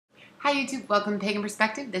Hi YouTube, welcome to Pagan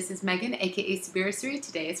Perspective. This is Megan, aka Spiritory.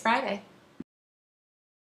 Today is Friday.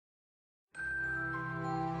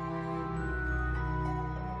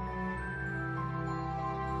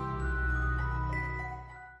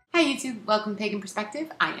 Hi YouTube, welcome to Pagan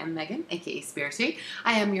Perspective. I am Megan, aka Spiritory.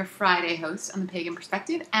 I am your Friday host on the Pagan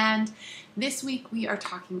Perspective, and this week we are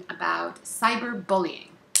talking about cyberbullying.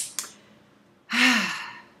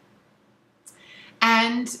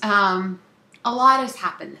 And a lot has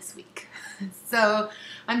happened this week. So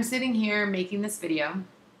I'm sitting here making this video,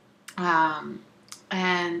 and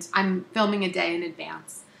I'm filming a day in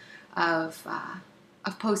advance of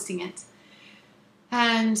posting it.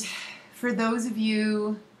 And for those of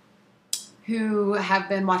you who have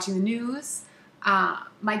been watching the news,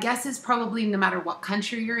 my guess is probably no matter what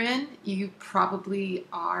country you're in, you probably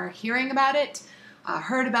are hearing about it,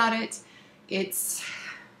 heard about it. It's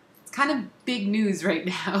kind of big news right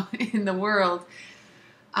now in the world.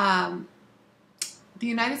 The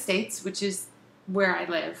United States, which is where I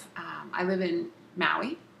live in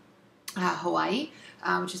Maui, Hawaii,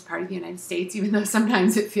 which is part of the United States, even though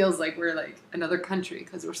sometimes it feels like we're like another country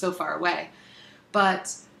because we're so far away.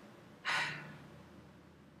 But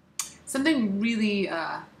something really,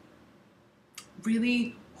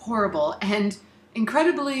 really horrible and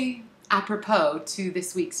incredibly apropos to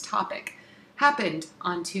this week's topic happened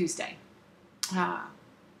on Tuesday.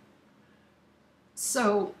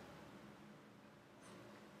 So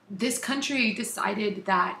this country decided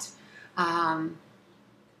that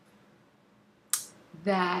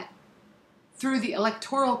that through the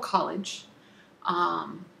Electoral College,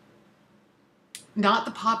 not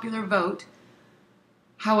the popular vote,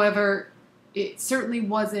 however, it certainly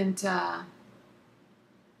wasn't.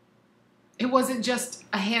 It wasn't just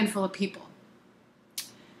a handful of people.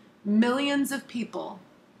 Millions of people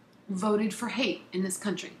voted for hate in this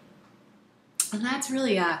country, and that's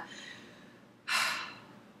really a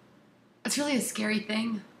scary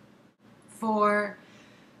thing for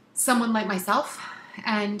someone like myself,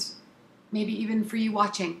 and maybe even for you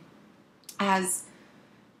watching, as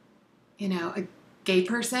you know, a gay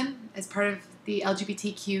person, as part of the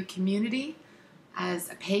LGBTQ community,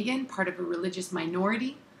 as a pagan, part of a religious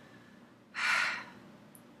minority,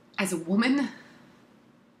 as a woman.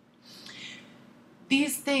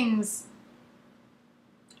 These things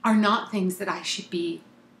are not things that I should be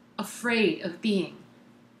afraid of being.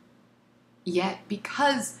 Yet,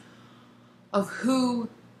 because of who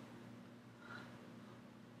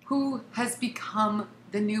has become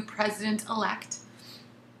the new president-elect,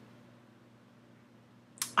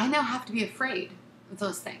 I now have to be afraid of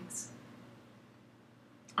those things.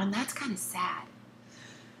 And that's kind of sad.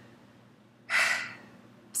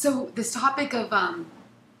 So this topic of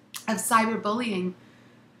cyberbullying,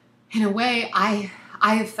 in a way, I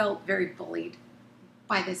have felt very bullied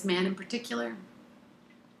by this man in particular.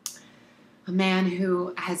 A man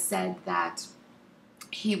who has said that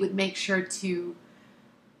he would make sure to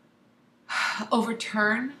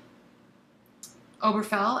overturn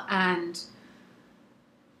Obergefell and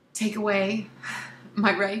take away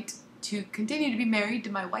my right to continue to be married to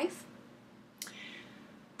my wife.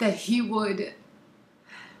 That he would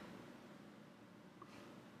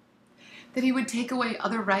take away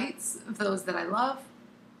other rights of those that I love.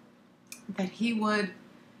 That he would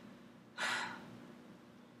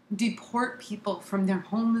deport people from their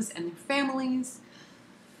homes and their families.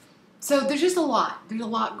 So there's just a lot. There's a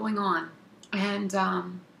lot going on. And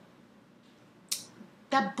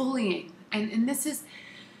that bullying, and this is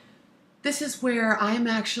where I'm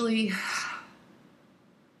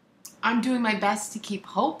doing my best to keep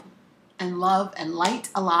hope and love and light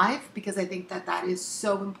alive, because I think that is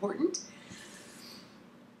so important.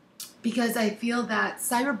 Because I feel that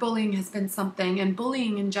cyberbullying has been something, and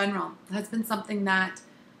bullying in general has been something that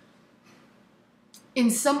in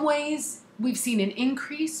some ways we've seen an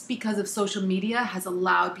increase because of social media has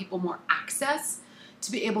allowed people more access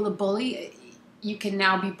to be able to bully. You can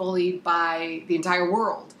now be bullied by the entire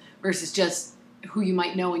world versus just who you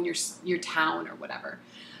might know in your town or whatever.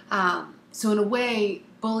 So in a way,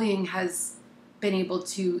 bullying has been able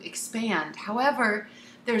to expand. However,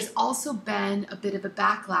 there's also been a bit of a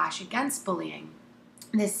backlash against bullying.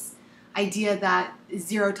 This idea that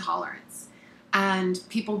zero tolerance, and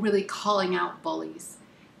people really calling out bullies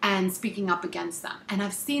and speaking up against them. And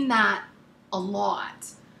I've seen that a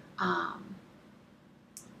lot.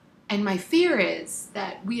 And my fear is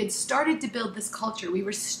that we had started to build this culture. We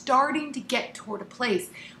were starting to get toward a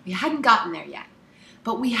place. We hadn't gotten there yet,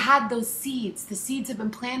 but we had those seeds. The seeds have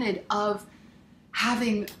been planted of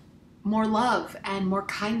having more love and more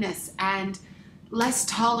kindness and less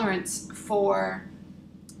tolerance for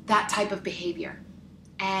that type of behavior.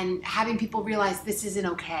 and having people realize this isn't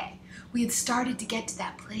okay. We had started to get to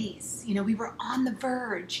that place. You know, we were on the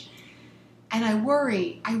verge. And I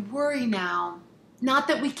worry now, not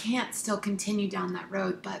that we can't still continue down that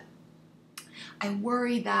road, but I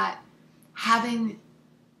worry that having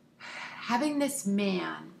this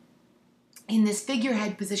man in this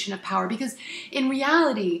figurehead position of power, because in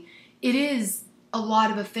reality, it is a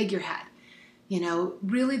lot of a figurehead. You know,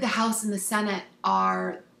 really the House and the Senate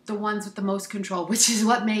are the ones with the most control, which is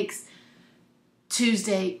what makes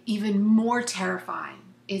Tuesday even more terrifying,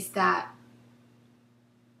 is that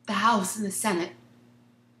the House and the Senate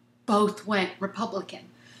both went Republican,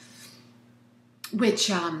 which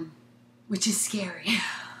is scary,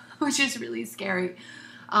 which is really scary.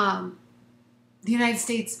 The United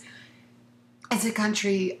States is a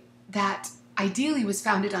country that ideally was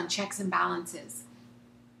founded on checks and balances.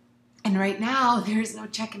 And right now, there is no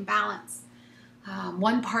check and balance.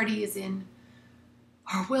 One party is in,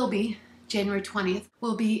 or will be, January 20th,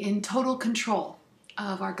 will be in total control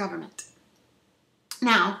of our government.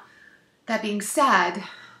 Now, that being said,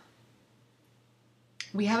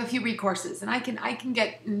 we have a few recourses, and I can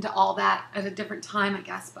get into all that at a different time, I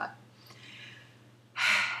guess, but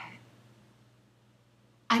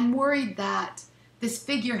I'm worried that this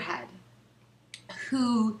figurehead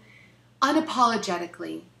who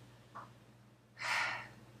unapologetically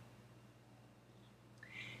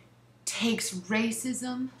takes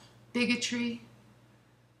racism, bigotry,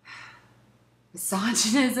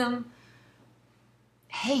 misogynism,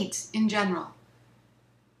 hate in general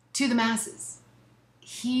to the masses.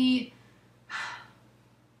 He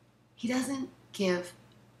doesn't give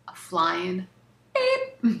a flying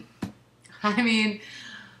beep. I mean,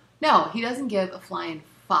 no, he doesn't give a flying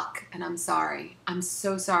fuck. And I'm sorry. I'm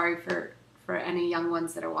so sorry for any young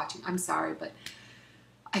ones that are watching. I'm sorry, but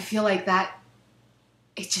I feel like that,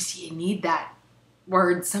 it's just, you need that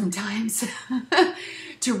word sometimes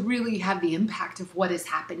to really have the impact of what has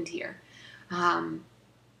happened here. And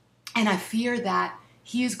I fear that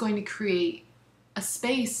he is going to create a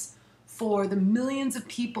space for the millions of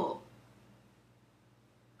people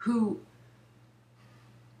who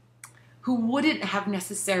wouldn't have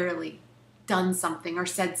necessarily done something or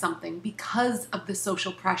said something because of the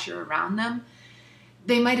social pressure around them.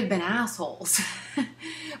 They might have been assholes,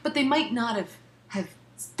 but they might not have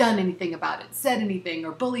done anything about it, said anything,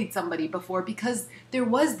 or bullied somebody before, because there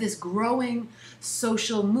was this growing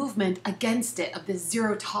social movement against it, of this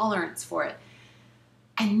zero tolerance for it.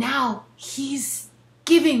 And now he's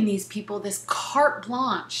giving these people this carte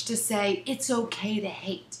blanche to say it's okay to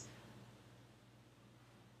hate.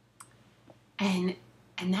 And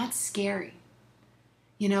that's scary.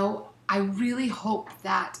 You know, I really hope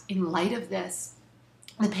that in light of this,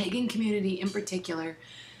 the pagan community in particular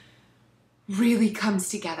really comes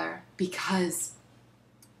together, because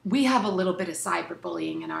we have a little bit of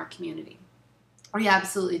cyberbullying in our community. We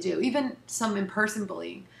absolutely do. Even some in-person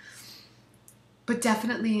bullying. But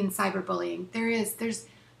definitely in cyberbullying, there's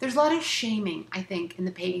a lot of shaming, I think, in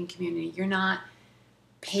the pagan community. You're not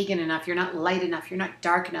pagan enough, you're not light enough, you're not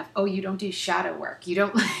dark enough. Oh, you don't do shadow work. You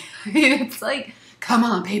don't, it's like, come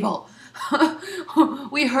on, people.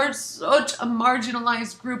 We hurt such a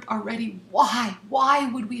marginalized group already. Why? Why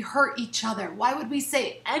would we hurt each other? Why would we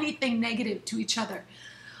say anything negative to each other?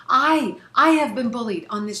 I have been bullied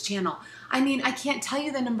on this channel. I mean, I can't tell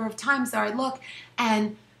you the number of times that I look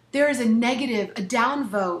and there is a negative, a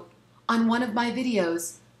downvote on one of my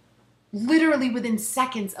videos, literally within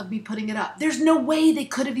seconds of me putting it up. There's no way they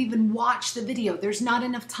could have even watched the video. There's not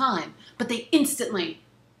enough time, but they instantly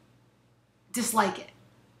dislike it.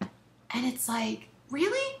 And it's like,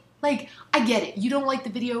 really? Like, I get it. You don't like the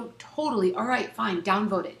video? Totally. All right, fine.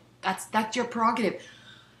 Downvote it. That's your prerogative.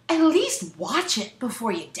 At least watch it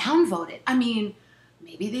before you downvote it. I mean,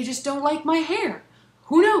 maybe they just don't like my hair.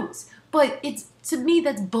 Who knows? But it's, to me,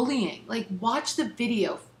 that's bullying. Like, watch the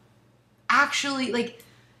video. Actually, like,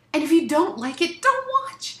 and if you don't like it, don't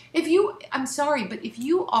watch. I'm sorry, but if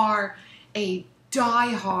you are a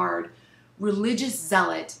diehard religious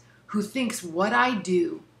zealot who thinks what I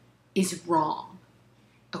do is wrong,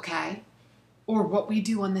 okay? Or what we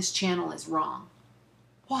do on this channel is wrong,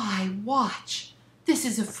 why watch? This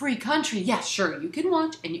is a free country. Yes, sure, you can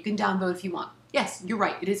watch and you can downvote if you want. Yes, you're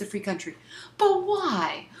right, it is a free country. But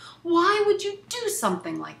why? Why would you do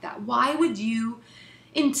something like that? Why would you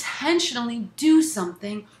intentionally do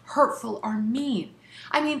something hurtful or mean?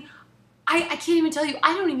 I mean, I can't even tell you,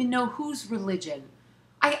 I don't even know whose religion.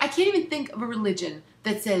 I can't even think of a religion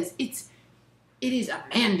that says it is a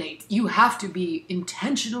mandate. You have to be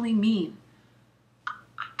intentionally mean.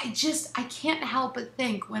 I can't help but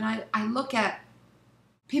think when I look at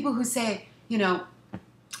people who say, you know,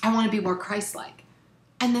 I want to be more Christ-like.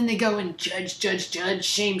 And then they go and judge, judge, judge,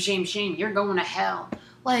 shame, shame, shame. You're going to hell.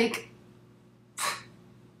 Like,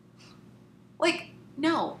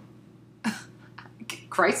 no.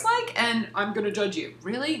 Christ-like and I'm going to judge you.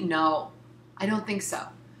 Really? No, I don't think so.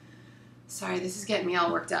 Sorry, this is getting me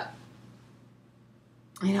all worked up.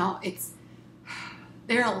 You know,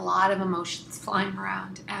 there are a lot of emotions flying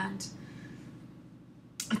around and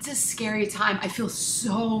it's a scary time. I feel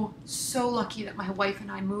so, so lucky that my wife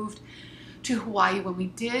and I moved to Hawaii when we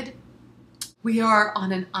did. We are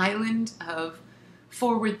on an island of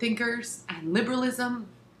forward thinkers and liberalism,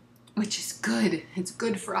 which is good. It's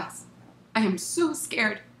good for us. I am so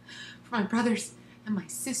scared for my brothers and my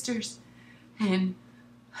sisters and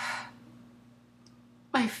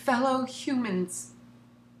my fellow humans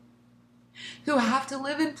who have to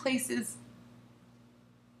live in places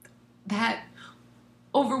that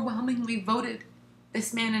overwhelmingly voted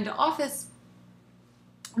this man into office,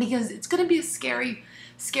 because it's going to be a scary,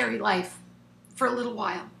 scary life for a little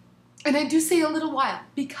while. And I do say a little while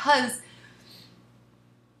because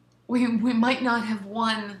we might not have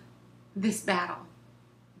won this battle,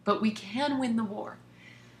 but we can win the war.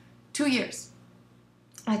 2 years.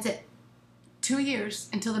 That's it. 2 years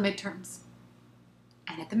until the midterms.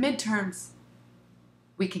 And at the midterms,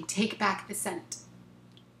 we can take back the Senate.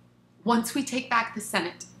 Once we take back the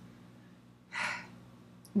Senate,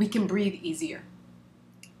 we can breathe easier.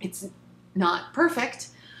 It's not perfect,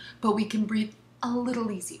 but we can breathe a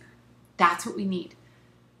little easier. That's what we need.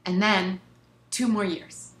 And then 2 more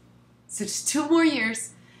years. So just 2 more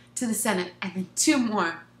years to the Senate, and then 2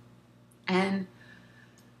 more. And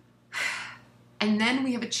then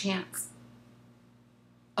we have a chance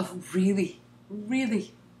of really,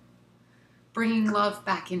 really bringing love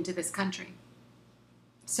back into this country.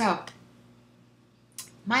 So,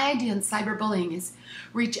 my idea on cyberbullying is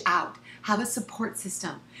reach out, have a support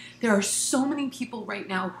system. There are so many people right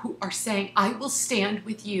now who are saying, I will stand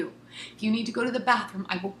with you. If you need to go to the bathroom,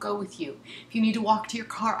 I will go with you. If you need to walk to your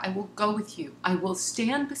car, I will go with you. I will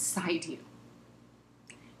stand beside you.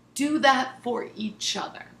 Do that for each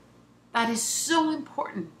other. That is so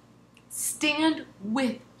important. Stand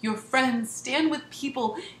with your friends. Stand with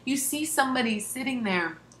people. You see somebody sitting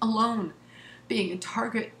there alone, being a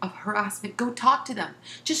target of harassment, go talk to them.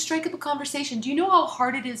 Just strike up a conversation. Do you know how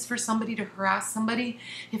hard it is for somebody to harass somebody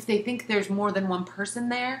if they think there's more than one person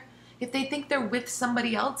there? If they think they're with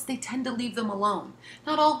somebody else, they tend to leave them alone.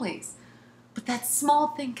 Not always, but that small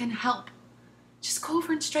thing can help. Just go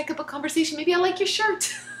over and strike up a conversation. Maybe I like your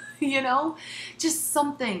shirt, you know? Just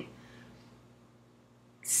something.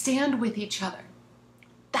 Stand with each other.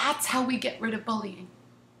 That's how we get rid of bullying.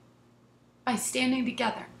 By standing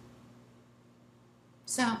together.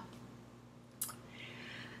 So,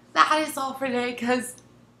 that is all for today, because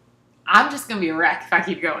I'm just going to be a wreck if I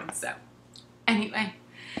keep going. So, anyway,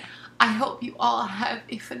 I hope you all have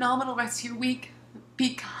a phenomenal rest of your week.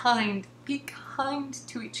 Be kind. Be kind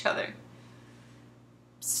to each other.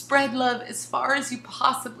 Spread love as far as you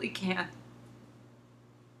possibly can.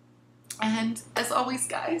 And as always,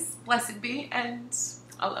 guys, blessed be and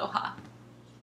aloha.